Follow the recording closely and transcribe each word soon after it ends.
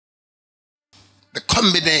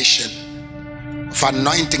combination of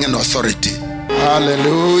anointing and authority.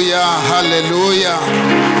 Hallelujah, hallelujah,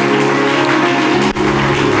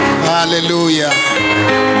 hallelujah.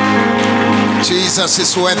 Jesus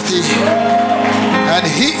is worthy and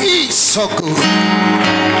he is so good.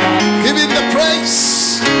 Give him the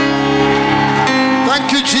praise.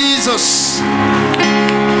 Thank you, Jesus.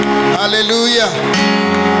 Hallelujah.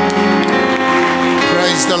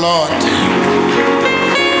 Praise the Lord.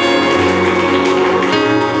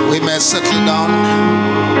 We may settle down.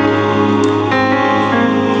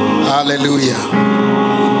 Hallelujah.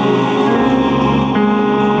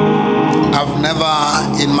 I've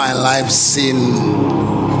never in my life seen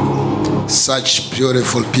such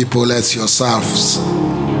beautiful people as yourselves.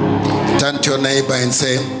 Turn to your neighbor and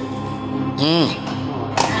say,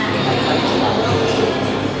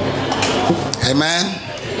 Amen.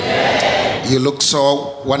 You look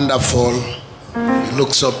so wonderful. You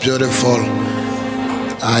look so beautiful.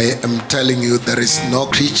 I am telling you, there is no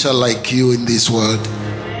creature like you in this world.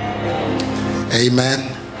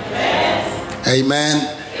 Amen.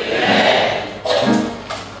 Amen.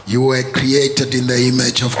 You were created in the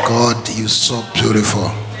image of God. You're so beautiful.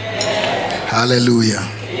 Hallelujah.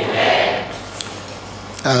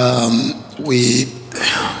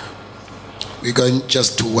 We're going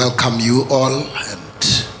just to welcome you all,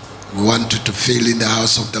 and we want you to feel in the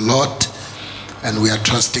house of the Lord, and we are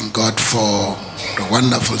trusting God for the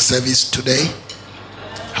wonderful service today.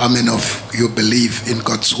 How many of you believe in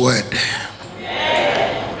God's word?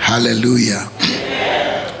 Hallelujah.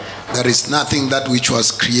 There is nothing that which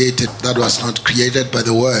was created that was not created by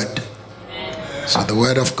the word. So the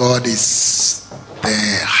word of God is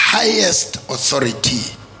the highest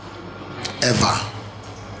authority ever.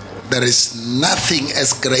 There is nothing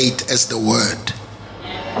as great as the word.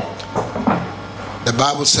 The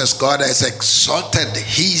Bible says God has exalted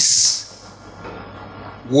his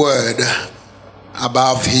word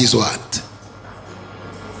above his what?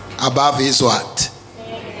 Above his what?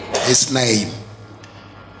 His name.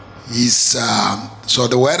 So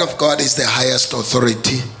the word of God is the highest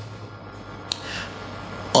authority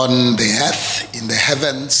on the earth, in the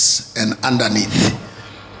heavens, and underneath.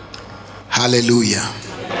 Hallelujah.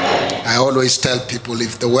 I always tell people,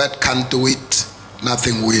 if the word can't do it,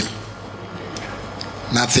 nothing will.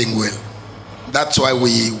 Nothing will. That's why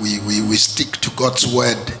we stick to God's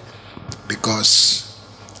word, because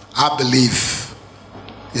I believe,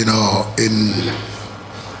 in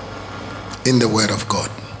the word of God.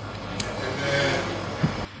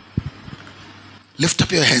 Lift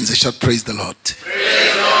up your hands and shout, praise the Lord.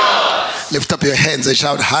 Praise the Lord. Lift up your hands and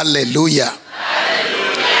shout, hallelujah.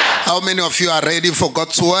 Hallelujah. How many of you are ready for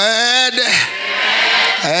God's word?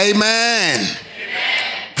 Amen. Amen.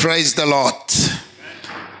 Praise the Lord.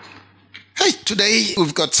 Hey, today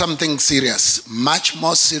we've got something serious, much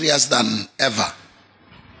more serious than ever.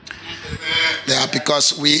 Yeah,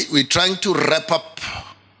 because we're trying to wrap up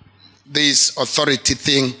this authority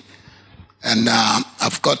thing. And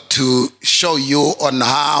I've got to show you on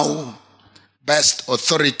how best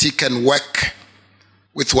authority can work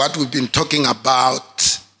with what we've been talking about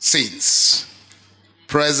since.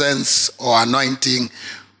 Presence or anointing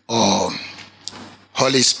or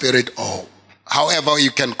Holy Spirit, or however you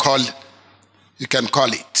can call it. You can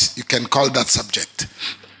call that subject.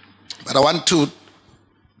 But I want to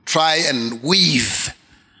try and weave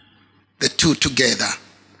the two together.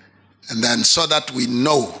 And then so that we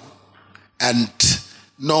know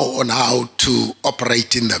on how to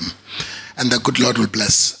operate in them. And the good Lord will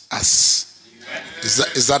bless us.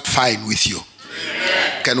 Is that fine with you?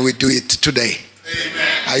 Amen. Can we do it today?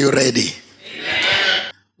 Amen. Are you ready?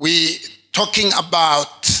 Amen. We're talking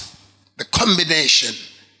about the combination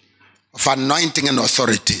of anointing and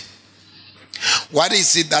authority. What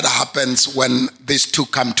is it that happens when these two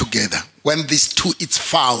come together? When these two is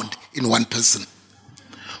found in one person?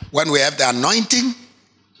 When we have the anointing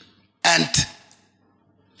and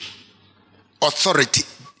authority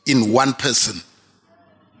in one person.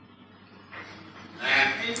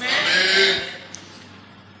 Amen.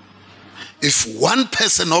 If one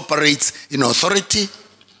person operates in authority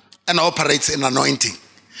and operates in anointing,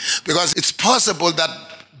 because it's possible that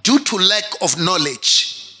due to lack of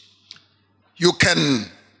knowledge, you can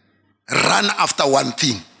run after one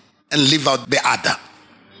thing and leave out the other,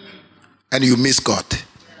 and you miss God.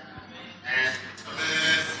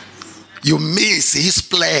 You miss his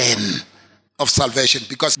plan of salvation,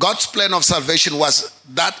 because God's plan of salvation was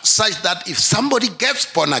that such that if somebody gets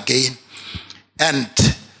born again and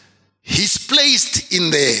he's placed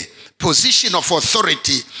in the position of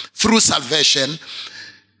authority through salvation,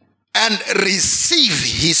 and receive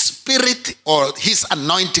his spirit or his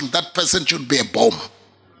anointing, that person should be a bomb.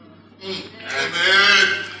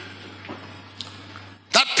 Amen.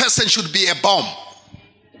 That person should be a bomb.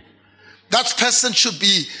 That person should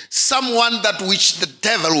be someone that which the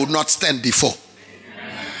devil would not stand before.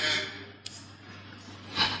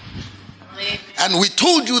 And we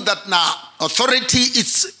told you that now authority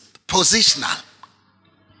is positional.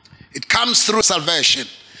 It comes through salvation.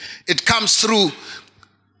 It comes through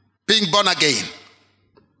being born again.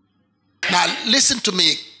 Now listen to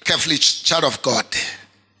me carefully, child of God.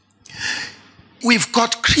 We've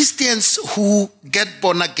got Christians who get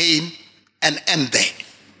born again and end there.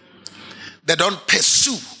 They don't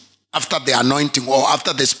pursue after the anointing or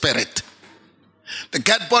after the spirit. They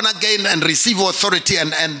get born again and receive authority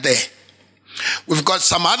and end there. We've got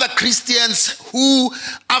some other Christians who,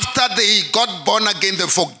 after they got born again, they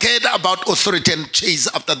forget about authority and chase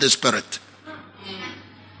after the spirit.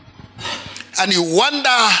 And you wonder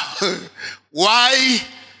why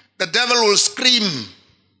the devil will scream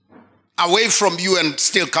away from you and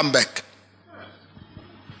still come back.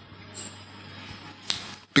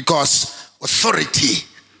 Because authority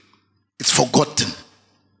is forgotten.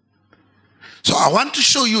 So I want to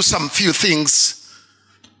show you some few things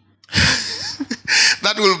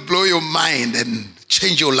that will blow your mind and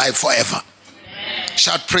change your life forever. Amen.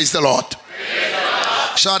 Shout praise the Lord. Praise the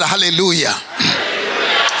Lord. Shout hallelujah.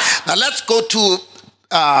 Hallelujah. Now let's go to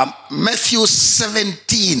Matthew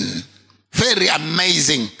 17. Very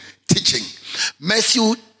amazing teaching.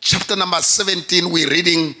 Matthew chapter number 17, we're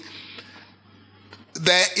reading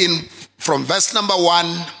there from verse number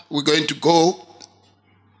 1. We're going to go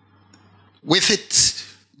with it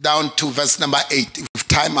down to verse number 8, if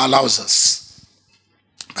time allows us.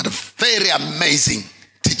 But a very amazing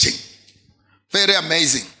teaching. Very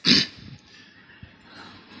amazing.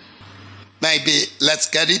 Maybe let's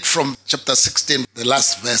get it from chapter 16, the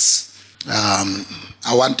last verse.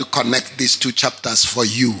 I want to connect these two chapters for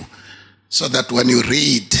you so that when you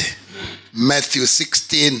read Matthew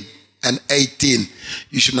 16 and 18,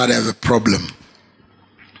 you should not have a problem.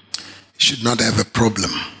 You should not have a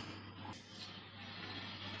problem.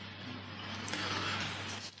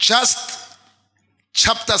 Just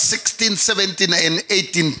chapter 16, 17, and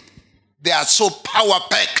 18, they are so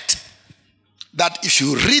power-packed that if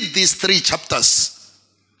you read these three chapters,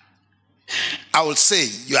 I will say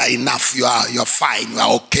you are enough, you're fine, you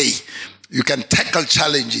are okay. You can tackle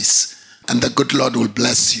challenges, and the good Lord will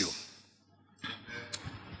bless you.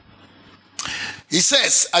 He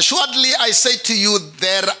says, assuredly I say to you,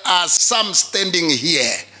 there are some standing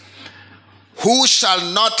here who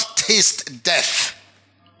shall not taste death.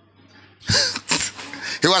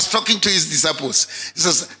 He was talking to his disciples. He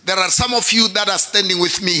says, there are some of you that are standing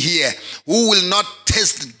with me here who will not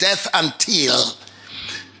taste death until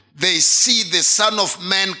they see the Son of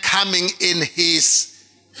Man coming in his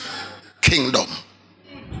kingdom.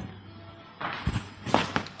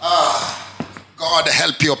 God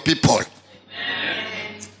help your people.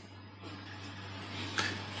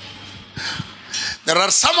 There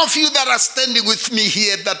are some of you that are standing with me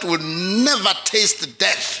here that will never taste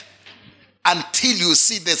death until you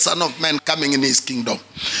see the Son of Man coming in his kingdom.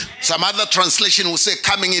 Some other translation will say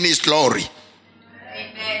coming in his glory.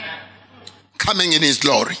 Amen. Coming in his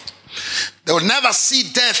glory. They will never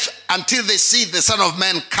see death until they see the Son of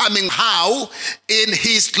Man coming how? In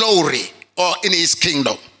his glory or in his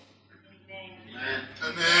kingdom. Amen.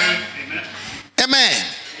 Amen. Amen.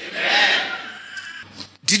 Amen.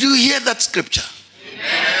 Did you hear that scripture?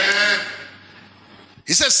 Amen.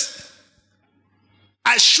 He says,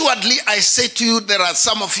 assuredly, I say to you, there are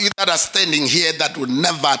some of you that are standing here that will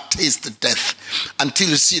never taste death until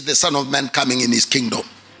you see the Son of Man coming in his kingdom.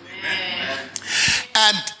 Amen.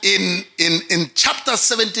 And in chapter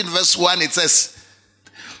 17, verse 1, it says,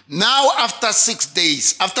 now after 6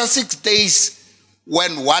 days,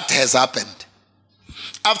 when what has happened?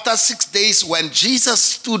 After 6 days, when Jesus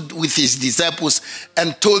stood with his disciples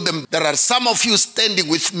and told them, there are some of you standing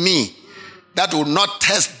with me that will not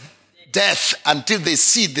taste death until they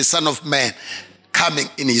see the Son of Man coming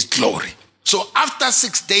in his glory. So after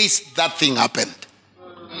 6 days, that thing happened.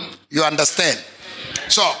 You understand?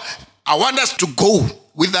 So I want us to go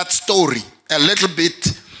with that story a little bit.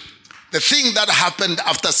 The thing that happened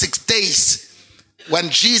after 6 days, when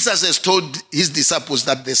Jesus has told his disciples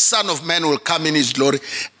that the Son of Man will come in his glory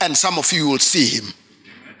and some of you will see him.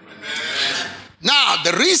 Now,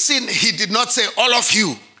 the reason he did not say all of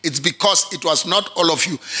you, it's because it was not all of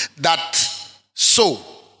you that saw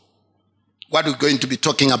what we're going to be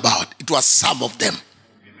talking about. It was some of them.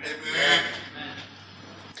 Amen.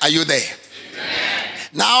 Are you there? Amen.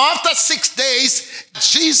 Now after 6 days,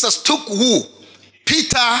 Jesus took who?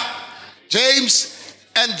 Peter, James,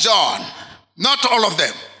 and John. Not all of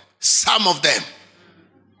them. Some of them.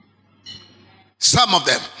 Some of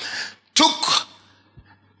them. Took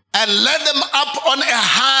and led them up on a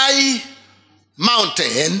high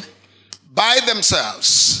mountain by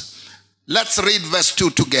themselves. Let's read verse 2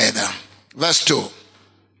 together. Verse 2.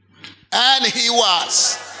 And he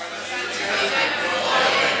was.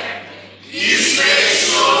 His face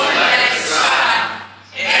shone like the sun,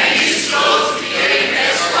 and his clothes became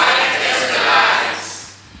as white as the light.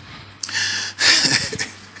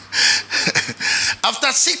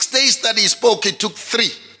 After 6 days that he spoke, he took 3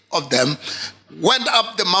 of them, went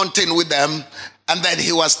up the mountain with them, and then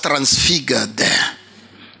he was transfigured there.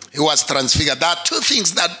 He was transfigured. There are 2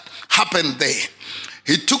 things that happened there.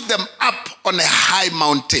 He took them up on a high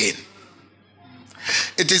mountain.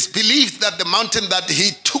 It is believed that the mountain that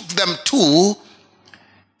he took them to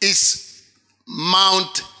is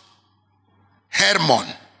Mount Hermon.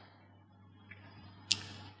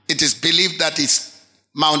 It is believed that it's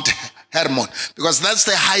Mount Hermon because that's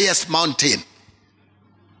the highest mountain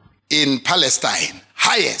in Palestine.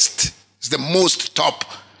 Highest is the most top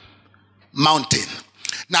mountain.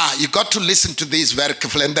 Now, you got to listen to this very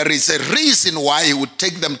carefully, and there is a reason why he would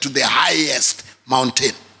take them to the highest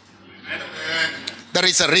mountain. There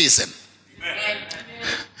is a reason.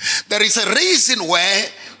 There is a reason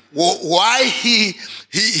why he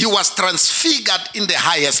was transfigured in the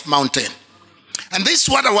highest mountain. And this is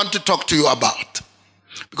what I want to talk to you about.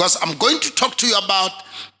 Because I'm going to talk to you about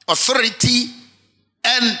authority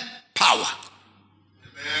and power.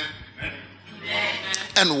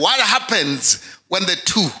 And what happens when the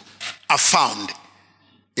 2 are found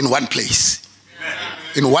in one place,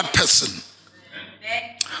 in one person.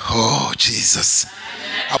 Oh, Jesus.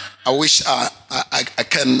 I wish I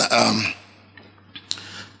can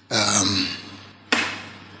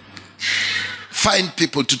find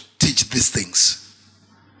people to teach these things.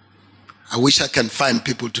 I wish I can find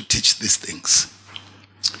people to teach these things.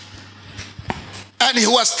 And he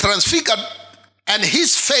was transfigured, and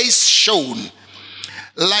his face shone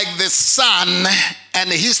like the sun,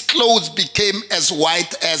 and his clothes became as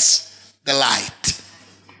white as the light.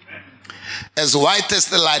 As white as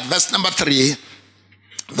the light. Verse number 3.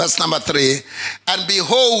 Verse number 3. And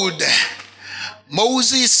behold,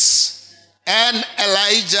 Moses and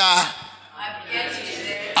Elijah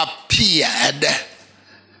appeared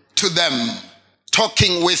to them,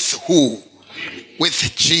 talking with who?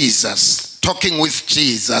 With Jesus. Talking with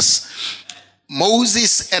Jesus.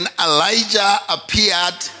 Moses and Elijah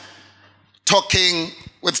appeared talking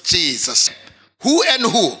with Jesus. Who and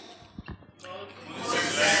who?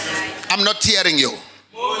 I'm not hearing you.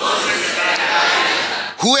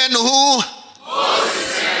 Who and who?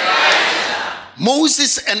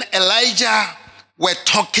 Moses and Elijah were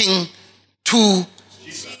talking to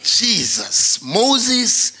Jesus.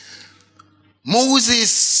 Moses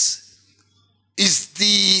is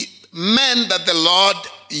the man that the Lord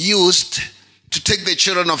used to take the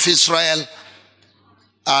children of Israel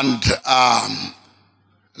and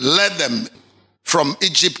led them from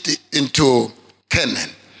Egypt into Canaan.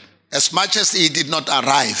 As much as he did not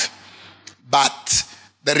arrive, but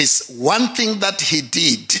there is one thing that he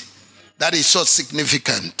did that is so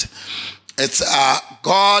significant. It's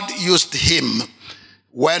God used him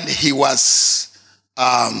when he was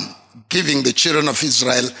giving the children of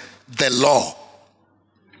Israel the law.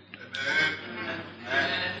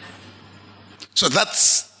 So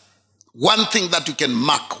that's one thing that you can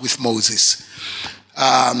mark with Moses.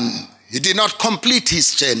 He did not complete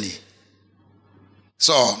his journey.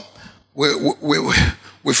 So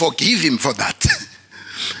we forgive him for that.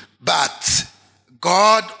 But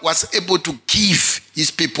God was able to give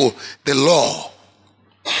his people the law.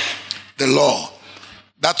 The law.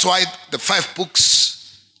 That's why the 5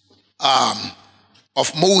 books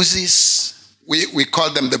of Moses, we call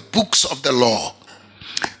them the books of the law.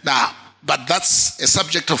 Now, but that's a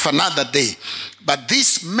subject of another day. But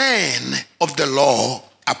this man of the law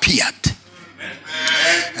appeared.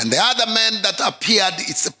 And the other man that appeared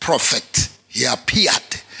is a prophet. He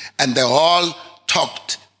appeared. And they all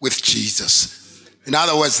talked with Jesus. In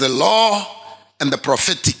other words, the law and the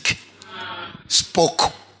prophetic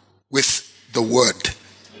spoke with the word.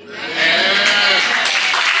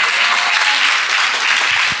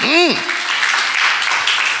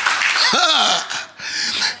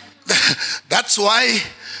 That's why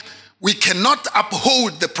we cannot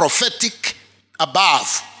uphold the prophetic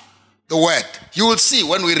above the word. You will see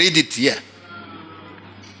when we read it here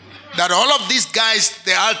that all of these guys,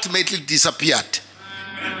 they ultimately disappeared.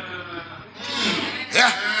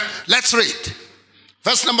 Yeah, let's read.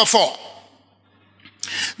 Verse number 4.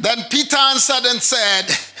 Then Peter answered and said,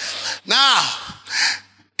 now,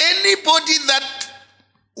 anybody that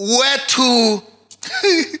were to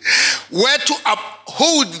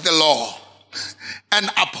uphold the law and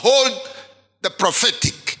uphold the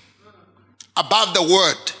prophetic above the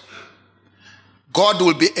word, God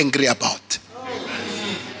will be angry about.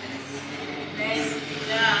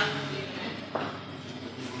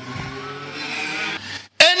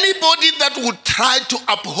 Anybody that would try to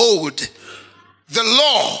uphold the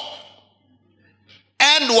law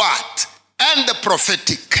and what? And the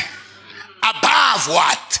prophetic above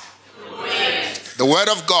what? The word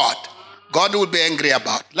of God. God will be angry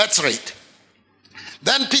about. Let's read.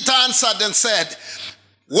 Then Peter answered and said,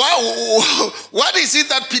 what is it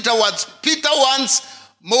that Peter wants? Peter wants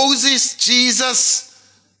Moses,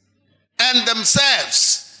 Jesus, and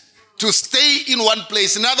themselves to stay in one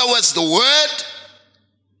place. In other words, the word,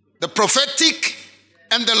 the prophetic,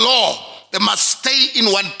 and the law, they must stay in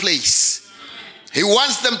one place. He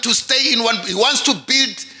wants them to stay in one. He wants to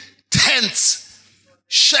build tents,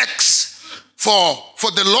 shacks for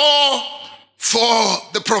the law, for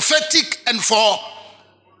the prophetic, and for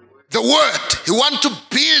the word. He wants to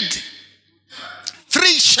build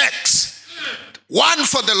 3 shacks. One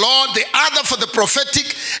for the law, the other for the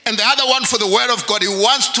prophetic, and the other one for the word of God. He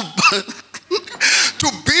wants to,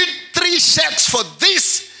 to build 3 shacks for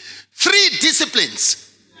these 3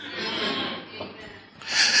 disciplines.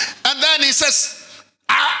 And then he says,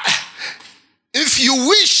 if you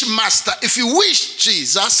wish, Master, if you wish,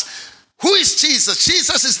 Jesus, who is Jesus?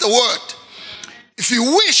 Jesus is the word. If you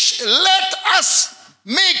wish, let us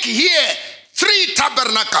make here 3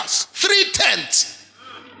 tabernacles, 3 tents.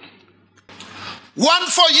 One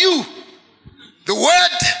for you, the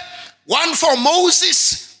word, one for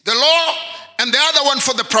Moses, the law, and the other one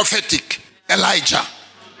for the prophetic, Elijah.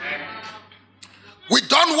 We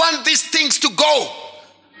don't want these things to go.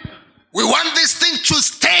 We want these things to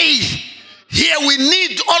stay here. We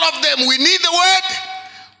need all of them. We need the word,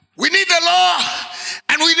 we need the law,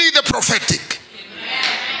 and we need the prophetic.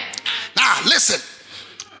 Now, listen.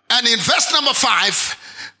 And in verse number 5,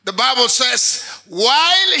 the Bible says,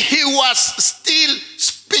 while he was still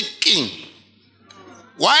speaking,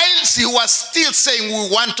 whilst he was still saying, we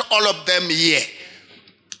want all of them here,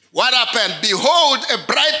 what happened? Behold, a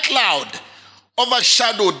bright cloud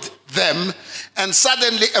overshadowed them, and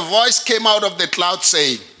suddenly a voice came out of the cloud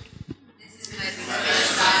saying,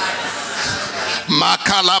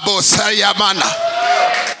 Makalabo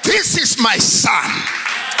Sayamana, this is my son.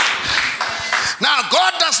 Now,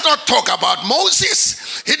 God does not talk about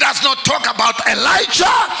Moses. He does not talk about Elijah.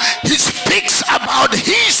 He speaks about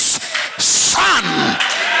his son.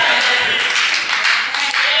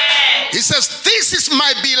 He says, this is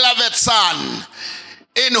my beloved son,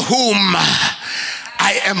 in whom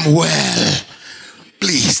I am well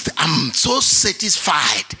pleased. I'm so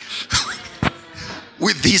satisfied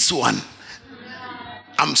with this one.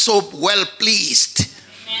 I'm so well pleased.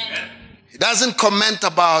 He doesn't comment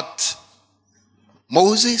about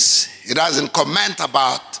Moses. He doesn't comment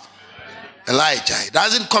about Elijah. He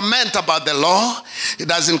doesn't comment about the law. He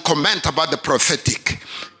doesn't comment about the prophetic.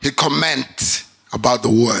 He comments about the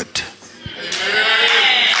word.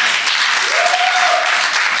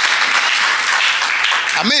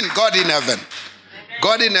 I mean, God in heaven.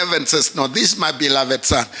 God in heaven says, no, this is my beloved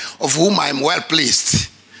son, of whom I am well pleased.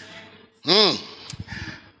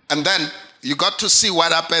 And then you got to see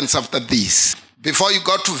what happens after this. Before you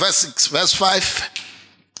go to verse 6, verse 5,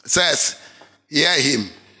 it says, hear him.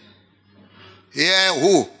 Hear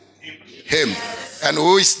who? Him. And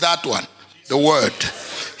who is that one? The word.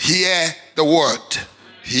 Hear the word.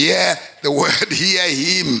 Hear the word. Hear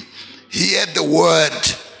him. Hear the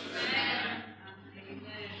word.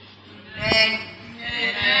 Amen.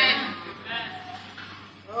 Amen.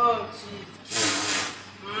 Oh, Jesus.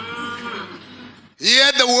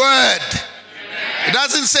 Hear the word. It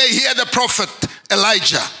doesn't say hear the prophet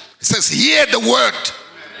Elijah. It says hear the word.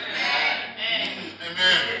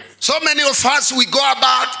 Amen. So many of us, we go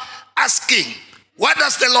about asking, what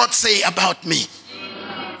does the Lord say about me?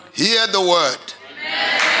 Hear the word.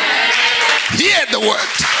 Hear the word.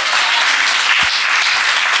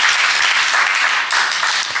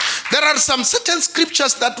 There are some certain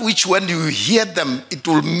scriptures that which when you hear them, it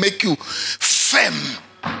will make you firm.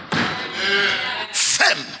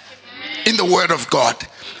 Firm in the word of God.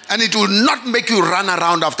 And it will not make you run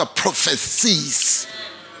around after prophecies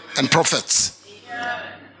and prophets.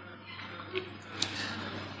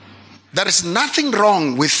 There is nothing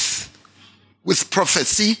wrong with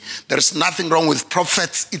prophecy. There is nothing wrong with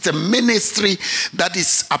prophets. It's a ministry that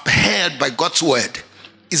is upheld by God's word.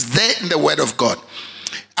 It's there in the word of God.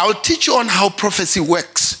 I'll teach you on how prophecy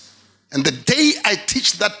works. And the day I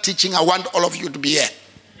teach that teaching, I want all of you to be here.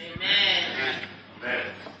 Amen.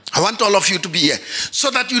 I want all of you to be here so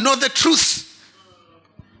that you know the truth.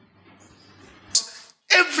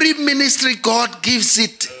 Every ministry, God gives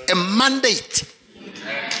it a mandate.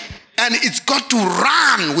 And it's got to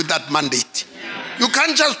run with that mandate. You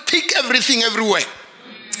can't just pick everything everywhere.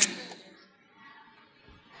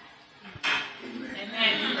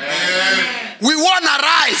 We won't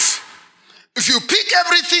arrive. If you pick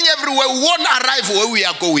everything everywhere, we won't arrive where we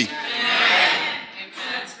are going.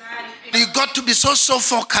 You got to be so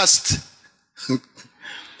focused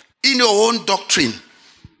in your own doctrine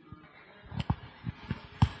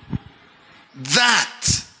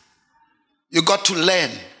that you got to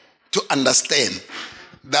learn to understand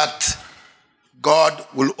that God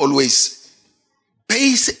will always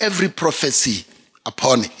base every prophecy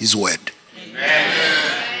upon his word. Amen.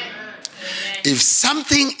 If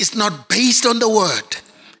something is not based on the word,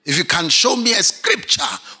 if you can show me a scripture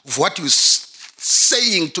of what you're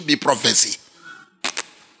saying to be prophecy,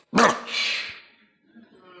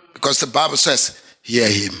 because the Bible says, hear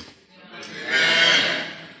him. Amen.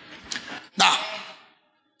 Now,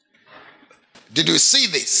 did you see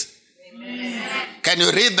this? Amen. Can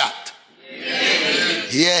you read that? Amen.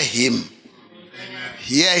 Hear him. Amen.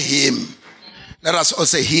 Hear him. Let us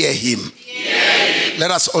also hear him. Hear him.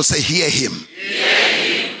 Let us also hear him.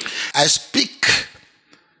 Hear him. I speak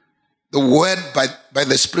the word by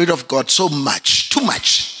the Spirit of God so much, too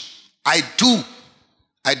much. I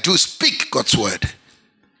do speak God's word.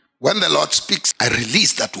 When the Lord speaks, I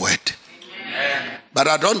release that word. Amen. But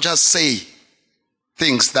I don't just say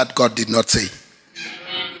things that God did not say.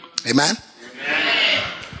 Amen? Amen.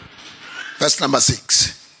 Verse number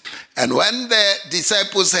 6. And when the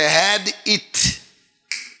disciples heard it,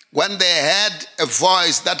 when they heard a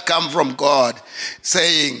voice that came from God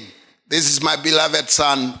saying, this is my beloved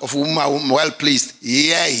son of whom I am well pleased,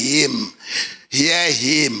 hear him, hear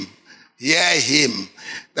him, hear him.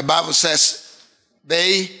 The Bible says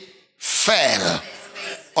they fell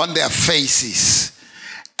on their faces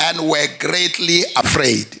and were greatly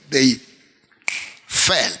afraid. They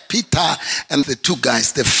fell. Peter and the two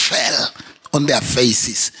guys, they fell on their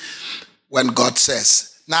faces when God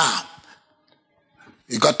says, now,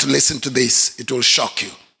 you got to listen to this. It will shock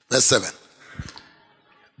you. Verse 7.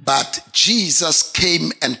 But Jesus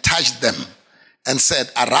came and touched them and said,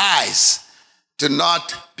 arise, do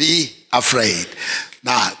not be afraid.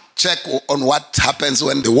 Now, check on what happens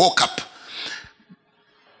when they woke up.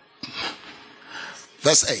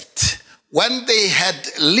 Verse 8. When they had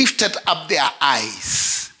lifted up their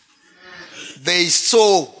eyes, they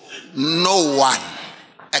saw no one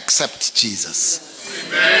except Jesus.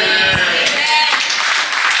 Amen.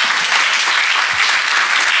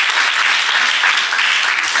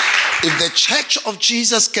 If the church of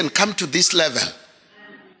Jesus can come to this level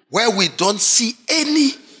where we don't see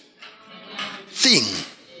anything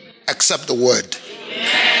except the word,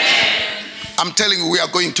 I'm telling you, we are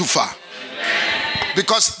going too far.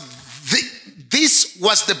 Because this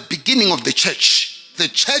was the beginning of the church. The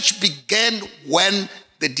church began when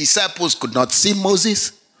the disciples could not see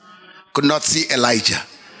Moses, could not see Elijah.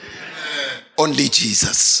 Only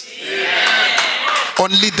Jesus.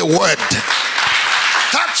 Only the word.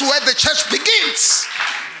 That's where the church begins.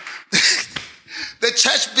 The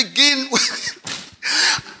church begins.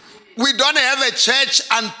 We don't have a church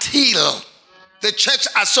until the church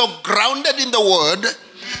are so grounded in the word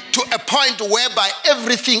to a point whereby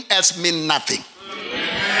everything else means nothing.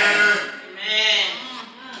 Amen.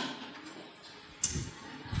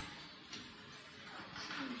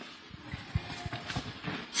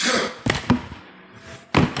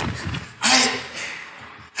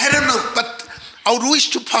 I don't know, but I would wish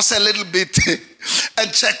to pause a little bit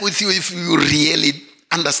and check with you if you really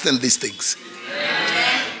understand these things.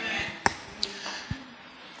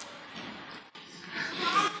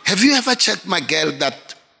 Have you ever checked, my girl,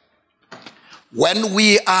 that when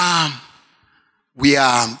we are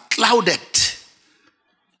clouded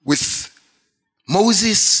with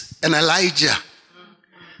Moses and Elijah,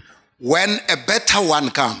 when a better one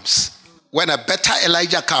comes, when a better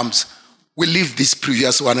Elijah comes, we leave this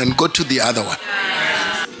previous one and go to the other one.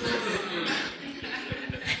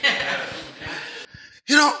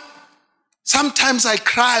 You know, sometimes I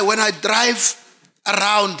cry when I drive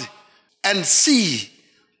around and see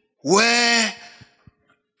where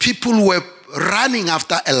people were running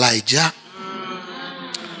after Elijah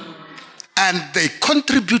and they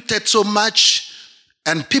contributed so much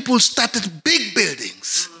and people started big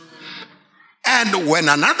buildings. And when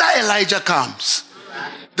another Elijah comes,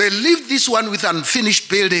 they leave this one with unfinished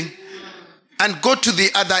building and go to the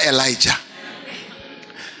other Elijah.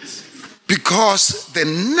 Because they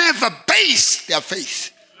never based their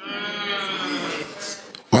faith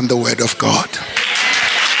on the word of God.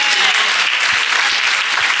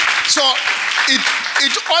 So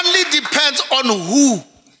it only depends on who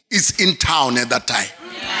is in town at that time.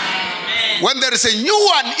 When there is a new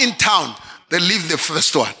one in town, they leave the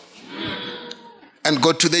first one and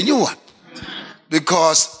go to the new one.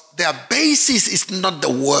 Because their basis is not the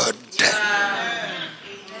word.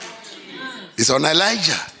 It's on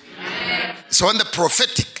Elijah. It's on the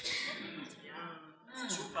prophetic.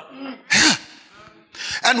 Yeah.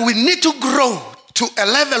 And we need to grow to a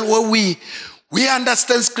level where we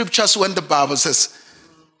understand scriptures when the Bible says,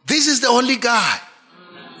 this is the only guy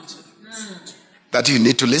that you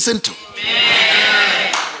need to listen to.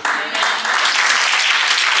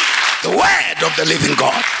 The word of the living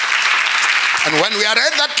God. And when we are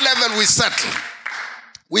at that level, we settle.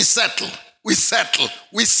 We settle. We settle.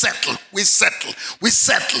 We settle. We settle. We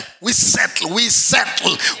settle. We settle. We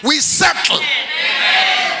settle. We settle.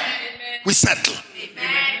 We settle.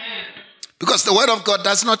 Because the word of God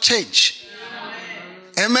does not change.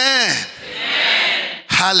 Amen.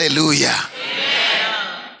 Hallelujah.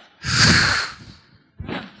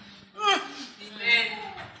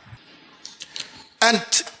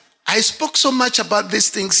 And I spoke so much about these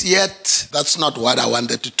things, yet that's not what I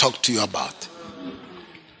wanted to talk to you about.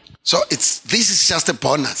 So this is just a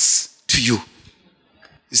bonus to you.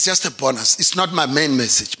 It's just a bonus. It's not my main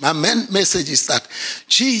message. My main message is that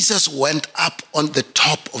Jesus went up on the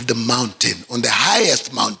top of the mountain, on the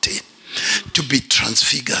highest mountain, to be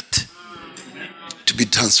transfigured. To be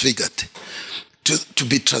transfigured. To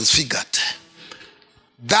be transfigured.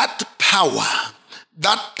 That power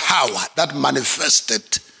that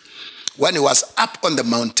manifested when he was up on the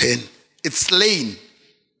mountain, it slain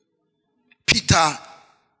Peter,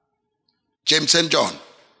 James and John.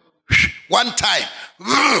 One time,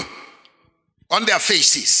 on their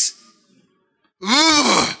faces.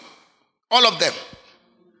 All of them.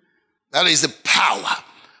 That is the power.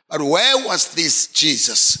 But where was this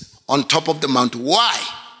Jesus? On top of the mountain. Why?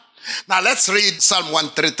 Now let's read Psalm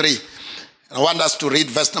 133. I want us to read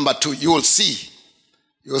verse number 2. You will see.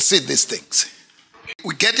 You will see these things.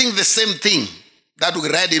 We're getting the same thing that we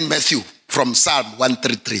read in Matthew from Psalm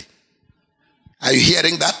 133. Are you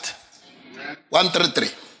hearing that? 133.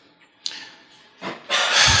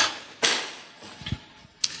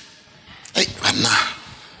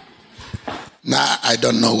 Now I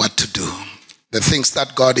don't know what to do. The things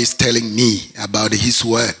that God is telling me about his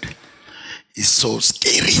word is so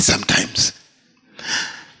scary sometimes.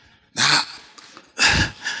 Now,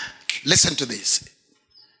 listen to this.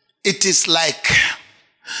 It is like,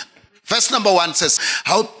 verse number 1 says,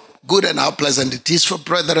 how good and how pleasant it is for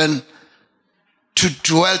brethren to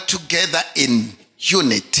dwell together in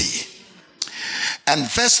unity. And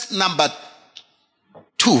verse number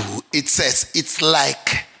 2, it says, it's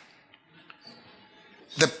like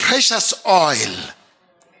the precious oil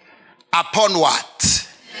upon what?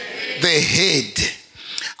 The head.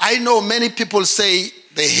 I know many people say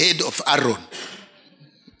the head of Aaron.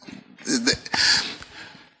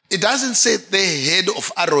 It doesn't say the head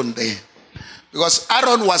of Aaron there. Because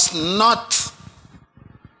Aaron was not,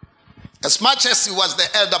 as much as he was the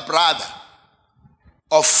elder brother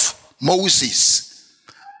of Moses,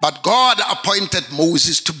 but God appointed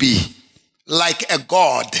Moses to be like a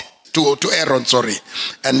god to Aaron,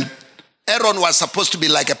 and Aaron was supposed to be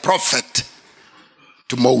like a prophet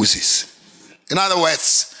to Moses. In other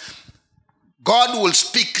words, God will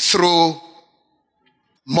speak through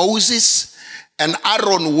Moses, and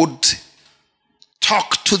Aaron would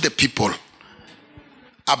talk to the people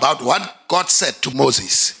about what God said to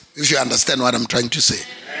Moses, if you understand what I'm trying to say.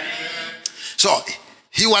 So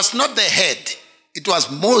he was not the head. It was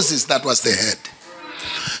Moses that was the head.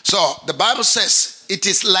 So the Bible says it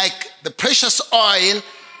is like the precious oil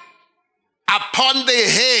upon the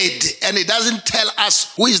head, and it doesn't tell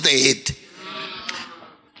us who is the head,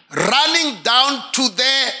 running down to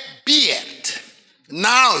the beard.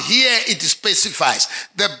 Now here it specifies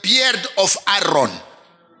the beard of Aaron.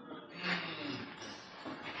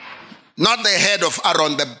 Not the head of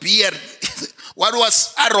Aaron, the beard. What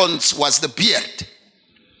was Aaron's was the beard.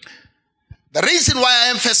 The reason why I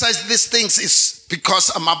emphasize these things is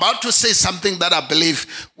because I'm about to say something that I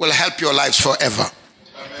believe will help your lives forever.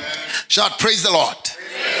 Amen. Shout, praise the Lord. Praise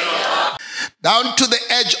the Lord. Down to the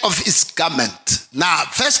edge of his garment. Now,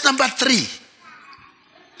 verse number 3,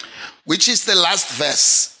 which is the last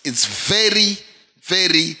verse, it's very,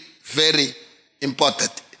 very, very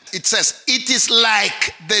important. It says, it is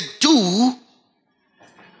like the dew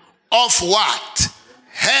of what?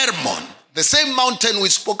 Hermon. The same mountain we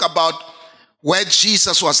spoke about where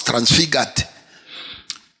Jesus was transfigured.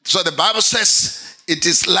 So the Bible says it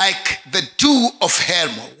is like the dew of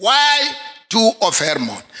Hermon. Why dew of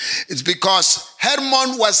Hermon? It's because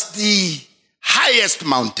Hermon was the highest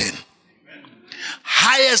mountain.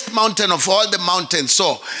 Highest mountain of all the mountains.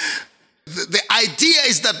 So the idea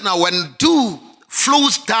is that now when dew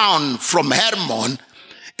flows down from Hermon,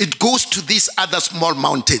 it goes to these other small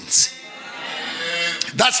mountains.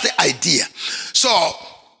 That's the idea. So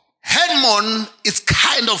Hermon is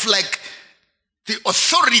kind of like the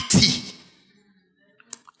authority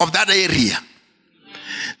of that area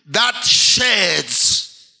that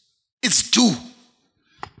sheds its dew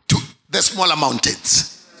to the smaller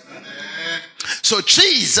mountains. So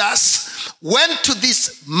Jesus went to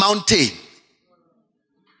this mountain,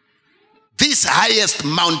 this highest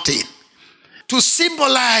mountain, to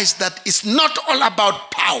symbolize that it's not all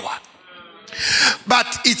about power,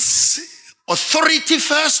 but it's authority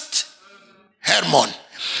first, Hermon,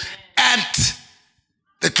 and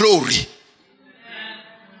the glory.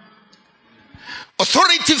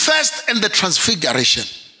 Authority first and the transfiguration.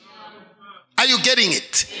 Are you getting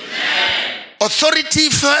it? Authority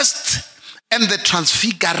first and the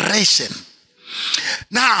transfiguration.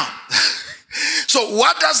 Now, so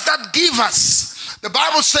what does that give us? The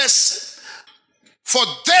Bible says, for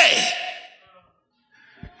they,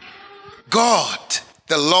 God,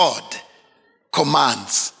 the Lord,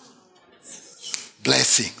 commands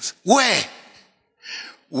blessings. Where?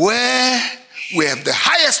 Where we have the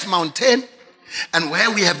highest mountain and where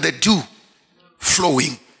we have the dew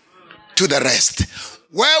flowing to the rest.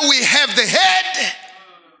 Where we have the head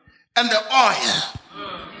and the oil.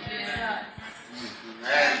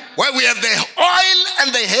 Where we have the oil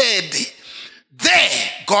and the head,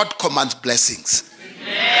 there God commands blessings.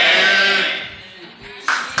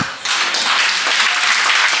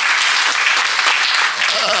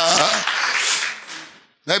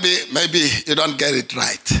 Maybe you don't get it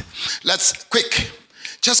right. Let's quick.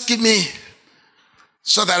 Just give me,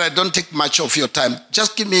 so that I don't take much of your time,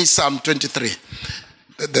 just give me Psalm 23.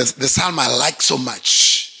 The psalm I like so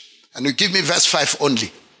much. And you give me verse 5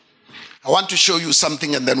 only. I want to show you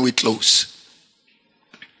something and then we close.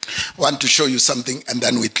 I want to show you something and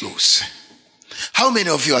then we close. How many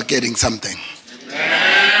of you are getting something?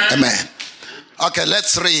 Amen. Amen. Okay,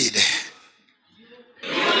 let's read.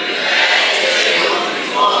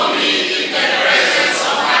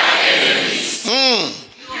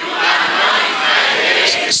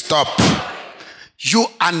 Stop. You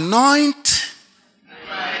anoint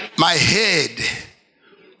my head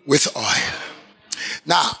with oil.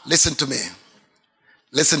 Now, listen to me.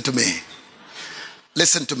 Listen to me.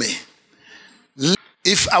 Listen to me.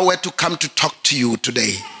 If I were to come to talk to you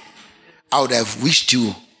today, I would have wished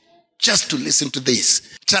you just to listen to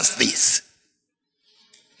this. Just this.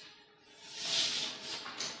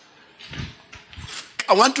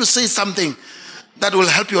 I want to say something that will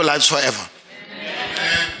help your lives forever.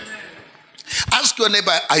 Ask your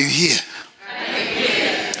neighbor, are you here?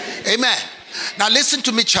 Amen. Now listen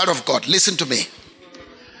to me, child of God. Listen to me.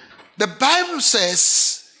 The Bible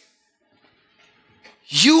says,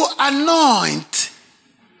 you anoint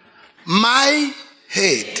my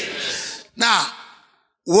head. Now,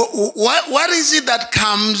 what is it that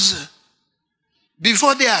comes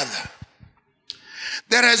before the other?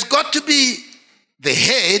 There has got to be the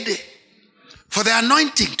head for the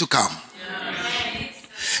anointing to come.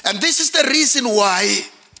 And this is the reason why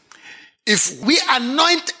if we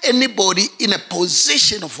anoint anybody in a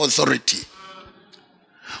position of authority,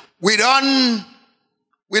 we don't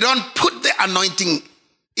put the anointing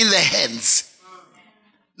in the hands,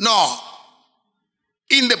 no,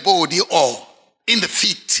 in the body or in the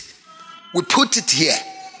feet. We put it here.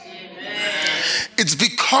 It's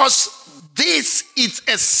because this is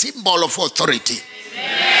a symbol of authority.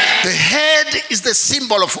 The head is the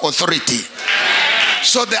symbol of authority.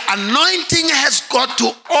 So the anointing has got to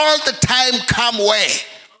all the time come where?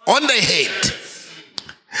 On the head.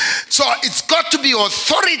 So it's got to be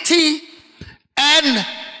authority and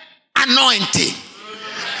anointing.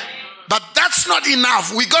 But that's not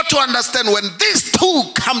enough. We got to understand when these two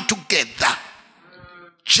come together,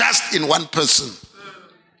 just in one person,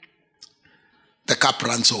 the cup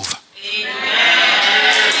runs over.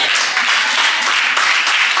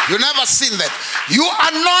 You never seen that. You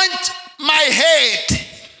anoint my head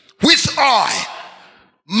with oil,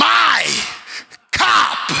 my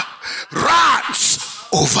cup runs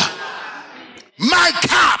over. My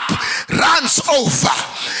cup runs over.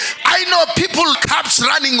 I know people cups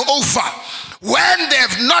running over when they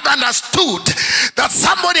have not understood that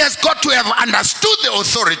somebody has got to have understood the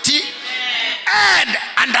authority and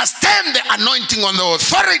understand the anointing on the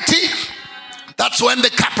authority, that's when the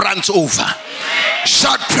cup runs over.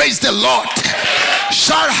 Shout praise the Lord.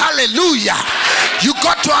 Shout hallelujah. You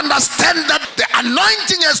got to understand that the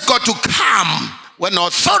anointing has got to come when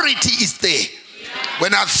authority is there.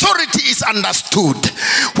 When authority is understood.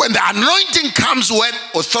 When the anointing comes when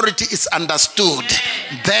authority is understood,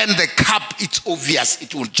 then the cup, it's obvious,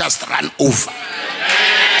 it will just run over.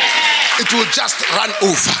 It will just run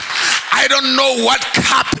over. I don't know what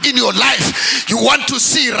cup in your life you want to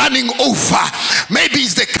see running over. Maybe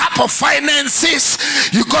it's the cup of finances.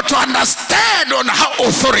 You got to understand on how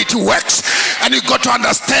authority works, and you got to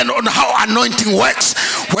understand on how anointing works.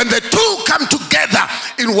 When the two come together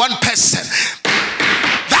in one person,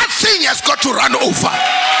 that thing has got to run over.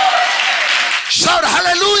 Shout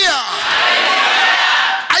hallelujah.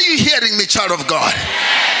 Are you hearing me, child of God?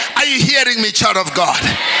 Are you hearing me, child of God?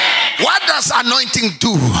 What does anointing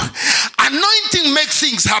do? Anointing makes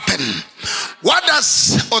things happen. What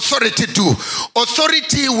does authority do?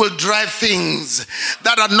 Authority will drive things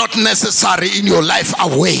that are not necessary in your life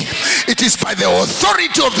away. It is by the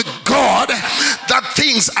authority of the God that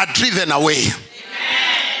things are driven away.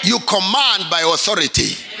 You command by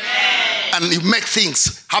authority, and you make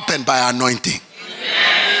things happen by anointing.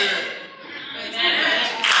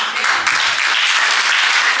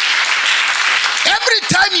 Every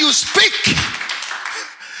time you speak,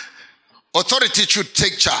 authority should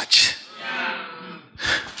take charge.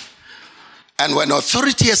 And when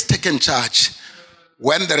authority has taken charge,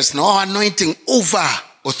 when there is no anointing over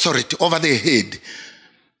authority, over their head,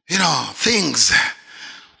 things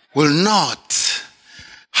will not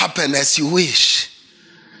happen as you wish.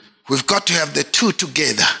 We've got to have the two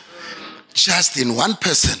together, just in one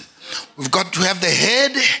person. We've got to have the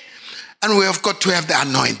head, and we have got to have the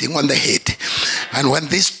anointing on the head. And when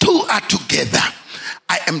these two are together,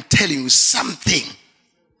 I am telling you something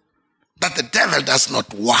that the devil does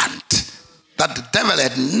not want, that the devil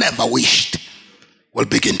had never wished, will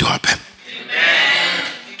begin to happen. Amen.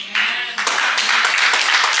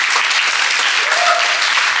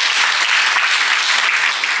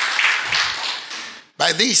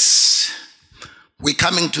 By this, we're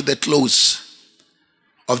coming to the close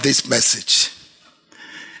of this message.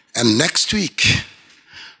 And next week,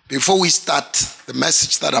 before we start the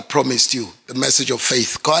message that I promised you, the message of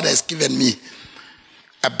faith, God has given me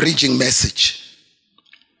a bridging message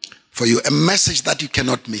for you, a message that you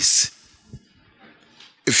cannot miss.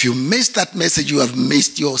 If you miss that message, you have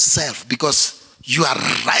missed yourself, because you are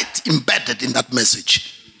right embedded in that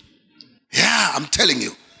message. Yeah, I'm telling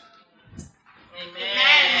you.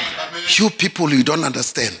 Amen. You people, you don't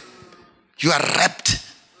understand. You are wrapped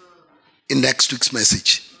in next week's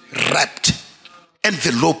message. Wrapped,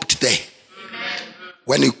 enveloped there.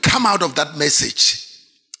 When you come out of that message,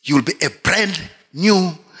 you'll be a brand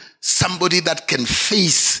new somebody that can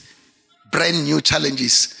face brand new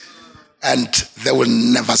challenges, and they will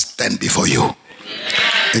never stand before you.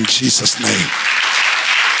 In Jesus' name.